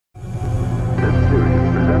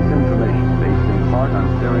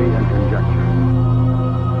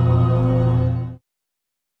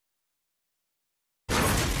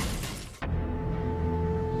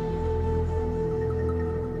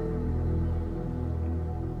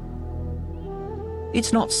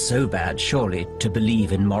It's not so bad, surely, to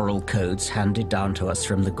believe in moral codes handed down to us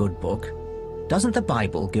from the good book. Doesn't the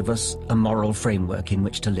Bible give us a moral framework in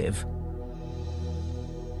which to live?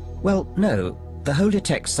 Well, no. The holy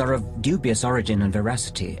texts are of dubious origin and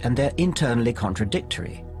veracity, and they're internally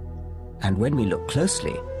contradictory. And when we look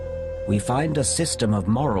closely, we find a system of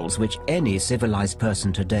morals which any civilized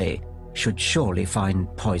person today should surely find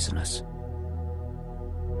poisonous.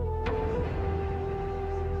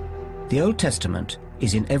 The Old Testament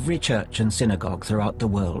is in every church and synagogue throughout the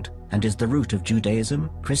world and is the root of Judaism,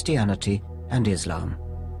 Christianity, and Islam.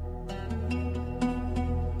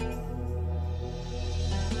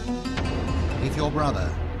 If your brother,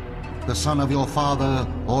 the son of your father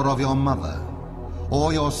or of your mother,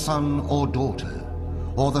 or your son or daughter,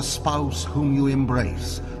 or the spouse whom you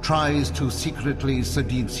embrace, tries to secretly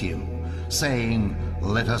seduce you, saying,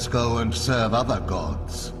 "Let us go and serve other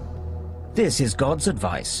gods." This is God's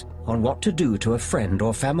advice on what to do to a friend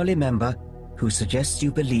or family member who suggests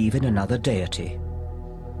you believe in another deity.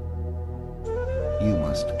 You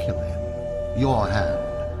must kill him. Your hand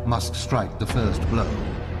must strike the first blow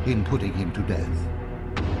in putting him to death.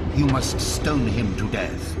 You must stone him to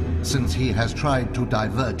death, since he has tried to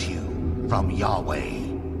divert you from Yahweh,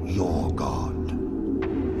 your God.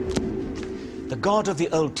 The God of the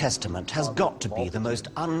Old Testament has got to be the most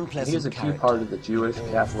unpleasant He is a character. key part of the Jewish,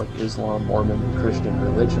 Catholic, Islam, Mormon, and Christian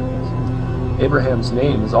religions. Abraham's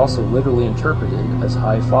name is also literally interpreted as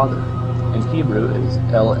High Father. In Hebrew, it is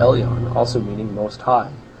El Elyon, also meaning Most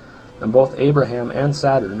High. And both Abraham and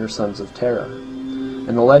Saturn are sons of Terah.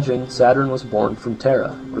 In the legend, Saturn was born from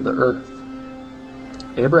Terah, or the earth.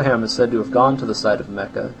 Abraham is said to have gone to the site of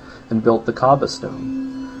Mecca and built the Kaaba stone.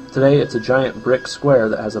 Today, it's a giant brick square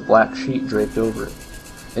that has a black sheet draped over it.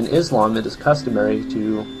 In Islam, it is customary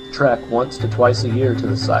to trek once to twice a year to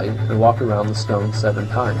the site and walk around the stone 7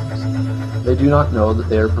 times. They do not know that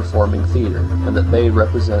they are performing theater, and that they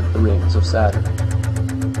represent the rings of Saturn.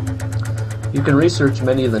 You can research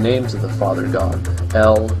many of the names of the Father God: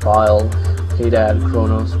 El, Baal, Hadad,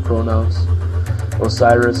 Chronos,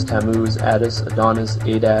 Osiris, Tammuz, Attis, Adonis,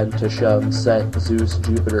 Adad, Teshub, Set, Zeus,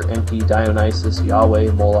 Jupiter, Enki, Dionysus,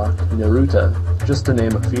 Yahweh, Moloch, Ninurta, just to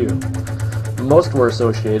name a few. Most were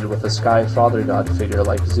associated with a sky father god figure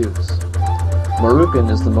like Zeus.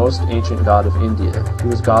 Marukan is the most ancient god of India. He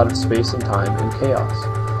was god of space and time and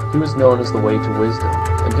chaos. He was known as the way to wisdom,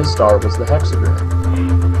 and his star was the hexagram.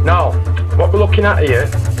 Now, what we're looking at here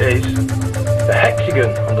is the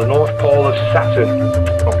hexagon on the north pole of Saturn,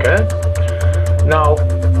 okay? Now,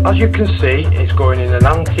 as you can see, it's going in an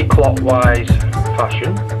anti-clockwise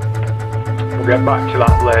fashion. We'll get back to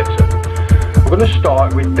that later. We're going to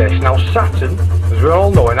start with this. Now, Saturn, as we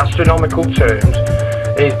all know in astronomical terms,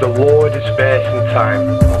 is the Lord of space and time,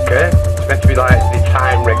 okay? It's meant to be like the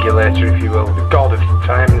time regulator, if you will, the god of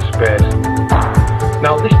time and space.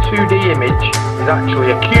 Now, this 2D image is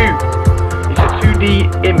actually a cube. It's a 2D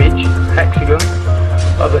image, hexagon,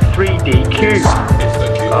 of a 3D cube.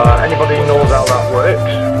 Anybody who knows how that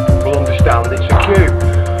works will understand it's a cube.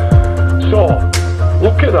 So,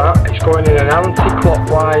 look at that, it's going in an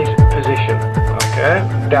anti-clockwise position, okay?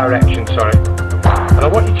 Direction, sorry. And I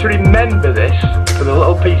want you to remember this for the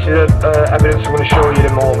little piece of evidence I'm going to show you in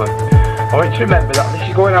a moment. I want you to remember that this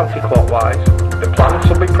is going anti-clockwise, the planets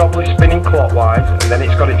will be probably spinning clockwise, and then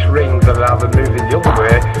it's got its rings that are either moving the other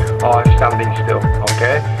way or standing still,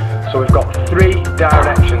 okay? So we've got 3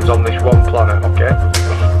 directions on this one planet, okay?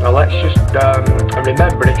 Now let's just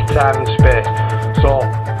remember it's time and space. So,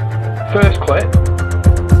 first clip.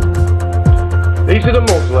 These are the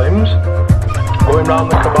Muslims going round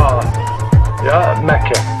the Kaaba, yeah, at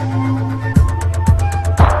Mecca.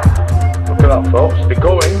 Look at that, folks. They're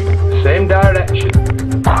going the same direction.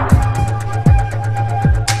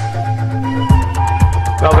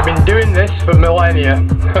 Now they've been doing this for millennia,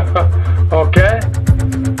 okay?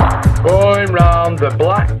 Going round the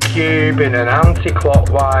black cube in an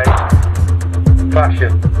anti-clockwise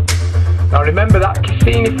fashion. Now remember that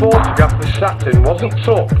Cassini photograph of Saturn wasn't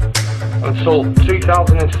took until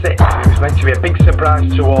 2006. It was meant to be a big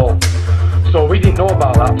surprise to all. So we didn't know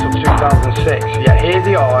about that until 2006. Yet here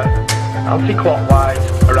they are, anti-clockwise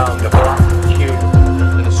around the black cube.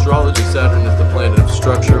 In astrology, Saturn is the planet of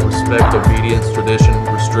structure, respect, obedience, tradition,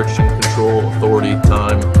 restriction, control, authority,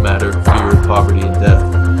 time, matter, fear, poverty, and death.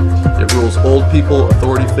 It rules old people,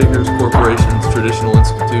 authority figures, corporations, traditional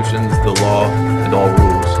institutions, the law, and all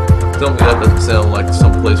rules. Tell me that doesn't sound like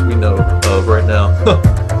some place we know of right now.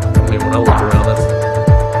 I mean, when I look around, that's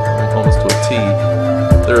almost to a T.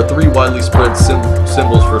 There are 3 widely spread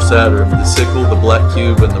symbols for Saturn: the sickle, the black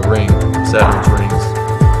cube, and the ring. Saturn's rings is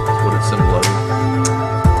what it symbolizes.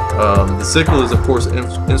 The sickle is, of course, an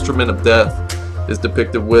instrument of death, is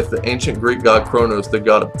depicted with the ancient Greek god Chronos, the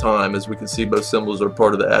god of time. As we can see, both symbols are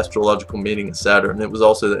part of the astrological meaning of Saturn. It was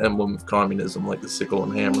also the emblem of communism, like the sickle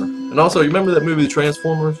and hammer. And also, you remember that movie, The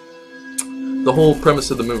Transformers? The whole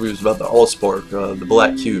premise of the movie was about the Allspark, the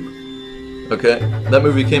black cube. Okay? That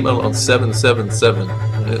movie came out on 7/7/7.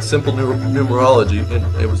 And it's simple numerology, and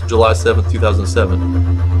it was July 7th, 2007.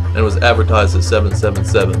 And it was advertised as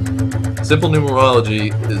 7/7/7. Simple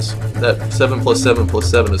numerology is that 7 plus 7 plus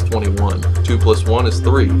 7 is 21. 2 plus 1 is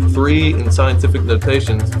 3. 3 in scientific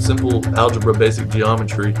notation, simple algebra, basic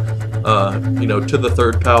geometry, you know, to the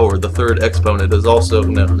third power, the third exponent, is also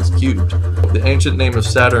known as cubed. The ancient name of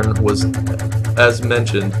Saturn was, as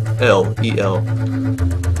mentioned, El.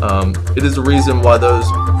 It is the reason why those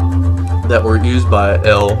that were used by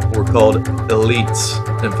El were called elites.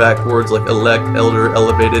 In fact, words like elect, elder,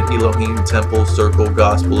 elevated, Elohim, temple, circle,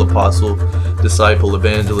 gospel, apostle, disciple,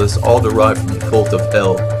 evangelist, all derive from the cult of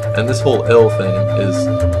El. And this whole El thing is,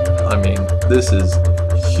 I mean, this is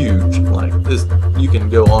huge. Like this, you can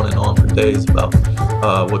go on and on for days about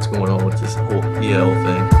what's going on with this whole El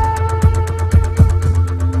thing.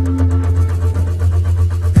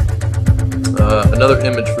 Another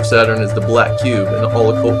image for Saturn is the black cube. In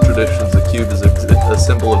all occult traditions, the cube is a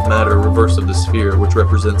symbol of matter, reverse of the sphere, which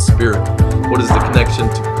represents spirit. What is the connection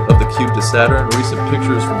of the cube to Saturn? Recent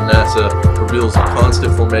pictures from NASA reveals the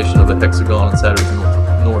constant formation of a hexagon on Saturn's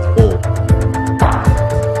north pole.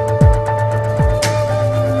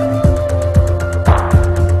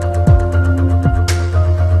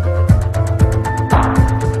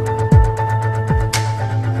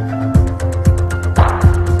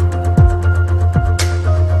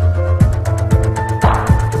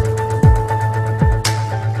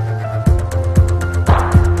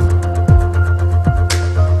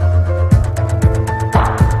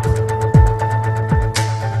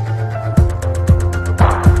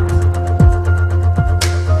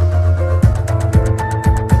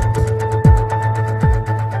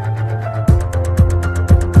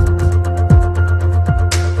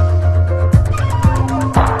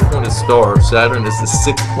 Star. Saturn is the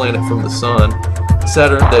 6th planet from the Sun.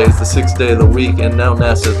 Saturn Day is the 6th day of the week, and now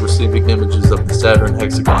NASA is receiving images of the Saturn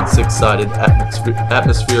hexagon 6-sided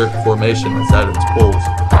atmospheric formation at Saturn's poles.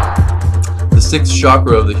 The 6th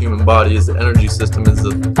chakra of the human body is the energy system, is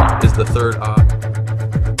the third eye.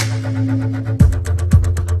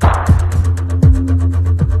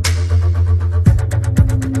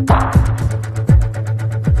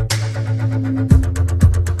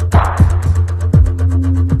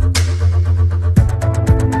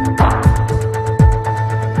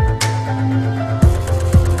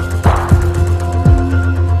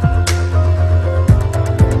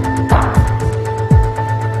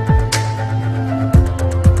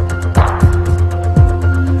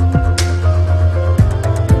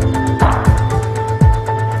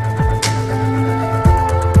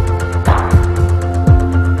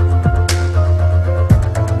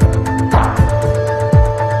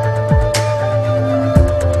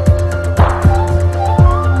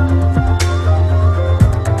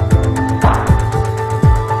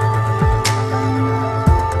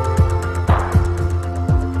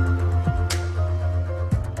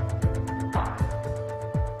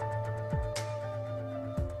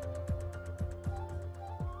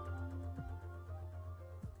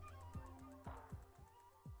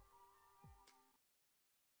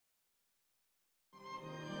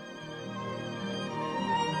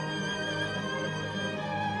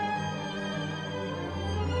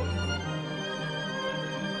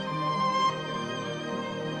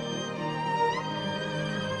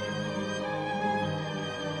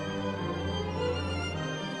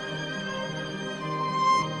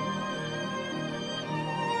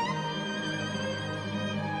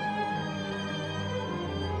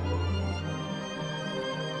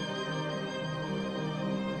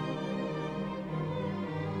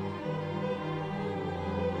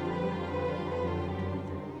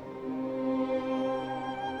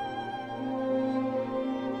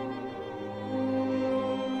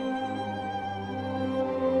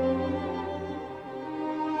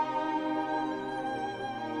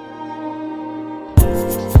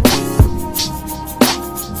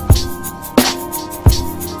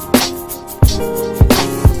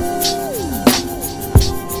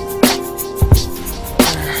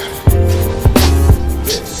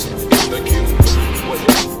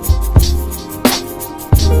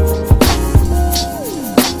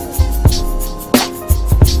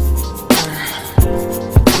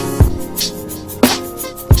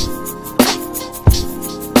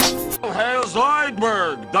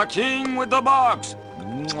 The king with the box.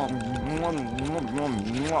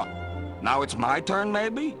 Now it's my turn,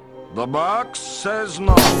 maybe? The box says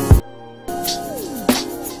no.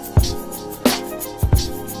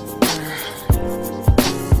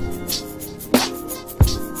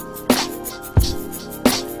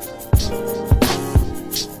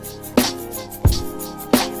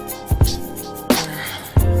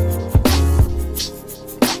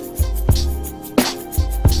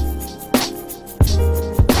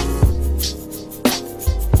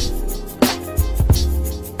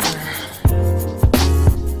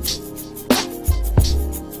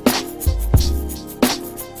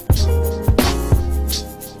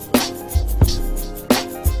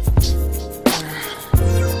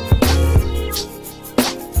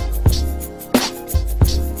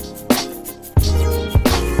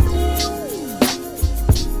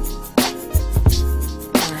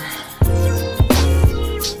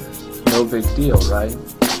 Big deal, right?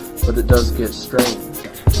 But it does get strange.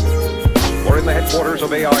 For in the headquarters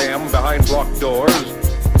of AIM, behind locked doors,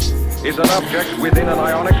 is an object within an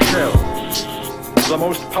ionic shell. The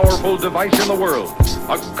most powerful device in the world,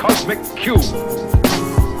 a cosmic cube.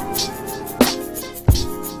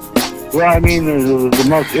 Well, I mean, the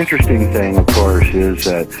most interesting thing, of course, is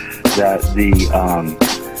that the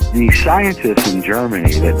scientists in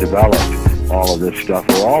Germany that developed all of this stuff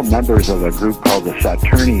were all members of a group called the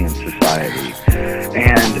Saturnian Society,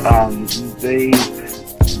 and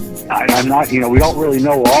I'm not, we don't really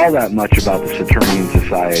know all that much about the Saturnian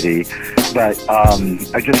Society, but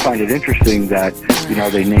I just find it interesting that,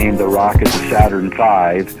 they named the rocket the Saturn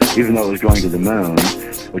V, even though it was going to the moon,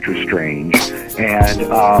 which was strange, and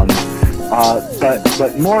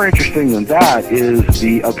but more interesting than that is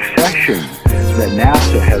the obsession that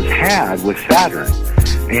NASA has had with Saturn.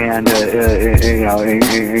 And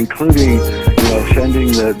including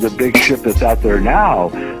sending the big ship that's out there now,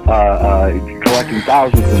 collecting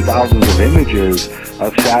thousands and thousands of images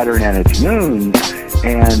of Saturn and its moons,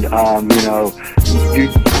 and you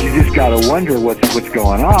just got to wonder what's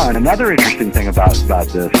going on. Another interesting thing about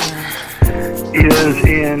this is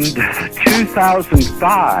in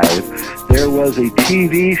 2005 there was a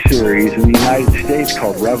TV series in the United States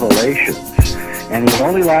called Revelations, and it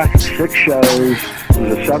only lasted 6 shows. It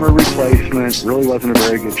was a summer replacement, really wasn't a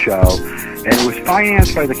very good show, and it was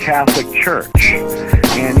financed by the Catholic Church.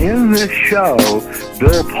 And in this show,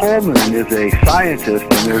 Bill Pullman is a scientist,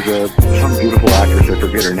 and there's some beautiful actress, I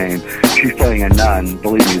forget her name. She's playing a nun,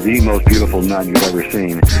 believe me, the most beautiful nun you've ever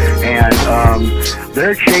seen. And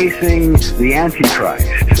they're chasing the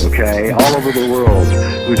Antichrist, okay, all over the world,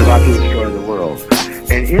 who's about to destroy the world.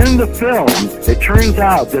 And in the film, it turns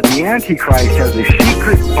out that the Antichrist has a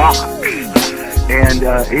secret box. And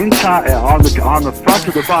inside, on the front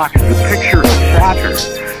of the box is a picture of Saturn,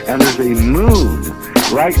 and there's a moon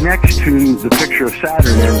right next to the picture of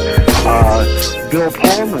Saturn. And Bill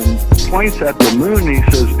Pullman points at the moon, and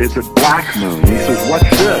he says, "It's a black moon." He says, "What's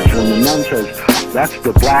this?" And the nun says, "That's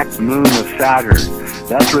the black moon of Saturn.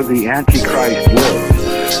 That's where the Antichrist lives."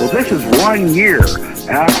 Well, this is 1 year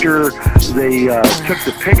after they took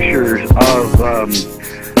the pictures of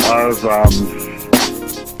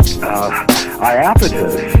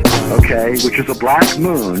Iapetus, okay, which is a black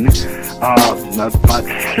moon, about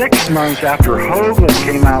 6 months after Hoagland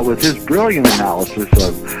came out with his brilliant analysis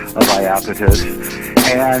of Iapetus.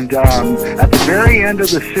 And at the very end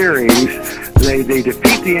of the series, they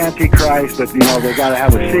defeat the Antichrist, but they got to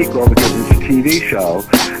have a sequel because it's a TV show.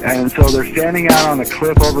 And so they're standing out on a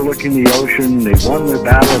cliff overlooking the ocean. They've won their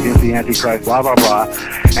battle against the Antichrist, blah, blah, blah.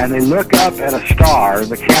 And they look up at a star.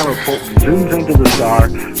 The camera zooms into the star.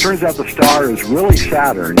 Turns out the star is really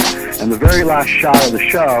Saturn. And the very last shot of the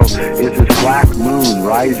show is this black moon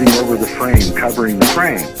rising over the frame, covering the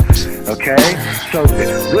frame. Okay? So this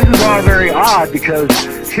is all very odd because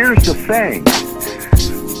here's the thing.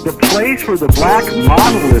 The place where the black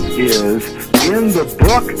monolith is in the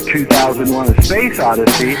book 2001: A Space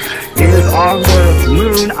Odyssey is on the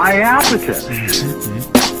moon Iapetus.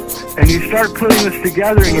 And you start putting this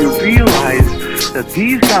together and you realize that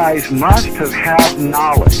these guys must have had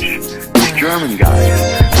knowledge, these German guys,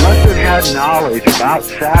 must have had knowledge about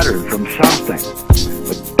Saturn from something.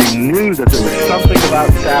 But they knew that there was something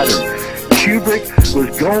about Saturn. Kubrick was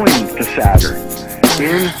going to Saturn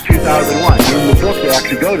in 2001. In the book, they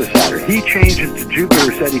actually go to Saturn. He changed it to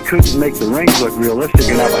Jupiter, said he couldn't make the rings look realistic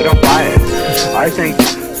enough. I don't buy it. I think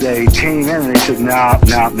they came in and they said, no,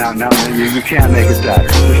 you can't make it Saturn.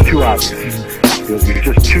 It's just too obvious. It's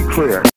just too clear.